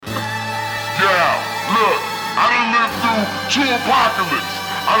Look, I done lived through two apocalypses.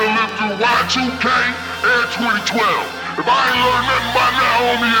 I done lived through Y2K and 2012. If I ain't learned nothing by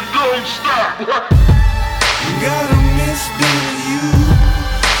now, homie, it don't stop. Gotta miss being with you,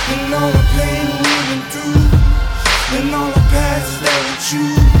 and all the pain we've been through, and all the paths that we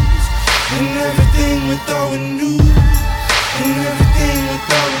choose, and everything we thought we knew, and everything we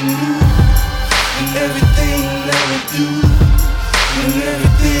thought we knew, and everything that we do, and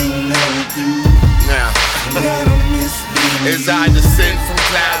everything that we do. Now, gotta miss being with as I descend from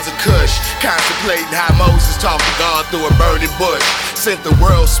clouds of Kush, contemplating how Moses talked to God through a burning bush. Sent the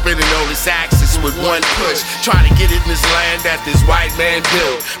world spinning on its axis with one push, trying to get it in this land that this white man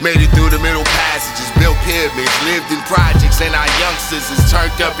built. Made it through the middle passages, built pyramids, lived in projects, and our youngsters is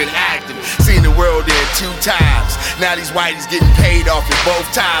turned up and active. Seen the world in 2 times. Now these whiteys getting paid off in both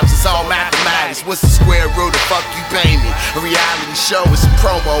times. It's all mathematics. What's the square root of fuck you pay me? A reality show is a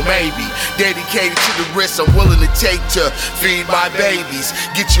promo maybe, dedicated to the risks I'm willing to take to feed my babies.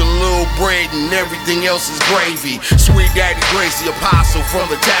 Get your little bread and everything else is gravy. Sweet Daddy Gracie, apostle from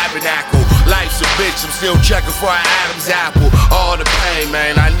the tabernacle. Life's a bitch, I'm still checking for an Adam's apple. All the pain,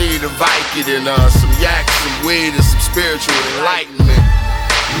 man, I need a Vicodin, some yak, some weed, and some spiritual enlightenment.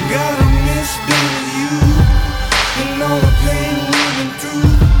 Gotta miss being with you, and all the pain we've been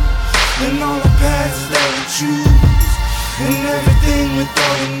through, and all the paths that we choose, and everything we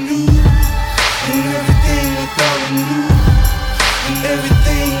thought we knew, and everything we thought we knew, and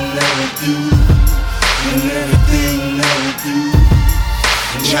everything that we do, and everything that we do.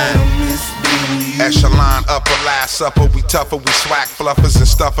 Gotta miss being with you. Echelon upper, last supper, we tougher, we swag fluffers and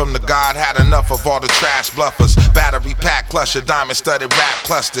stuff them. The God had enough of all the trash bluffers. Battery pack cluster, diamond studded rap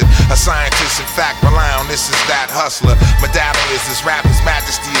clustered. A scientist in fact rely on this is that hustler. Medallion is this rapper's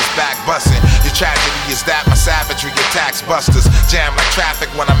majesty is back busting. Your tragedy is that my savagery attacks busters. Jam like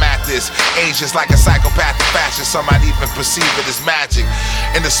traffic when I'm at this. Asia's like a psychopathic fashion, some might even perceive it as magic.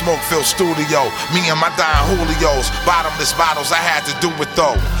 In the smoke-filled studio, me and my dying Julios. Bottomless bottles, I had to do it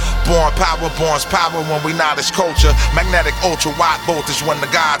though. Born power when we not as culture. Magnetic ultra wide voltage when the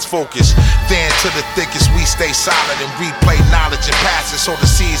gods focus. Thin to the thickest, we stay solid and replay knowledge and pass it so the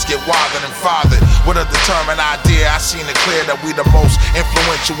seeds get wilder and fathered. With a determined idea, I seen it clear that we the most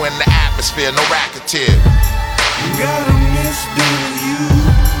influential in the atmosphere, no racketeer. Gotta miss being with you,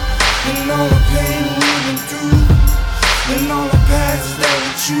 and all the pain we've been through, and all the paths that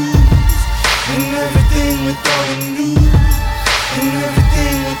we choose, and everything we thought we knew.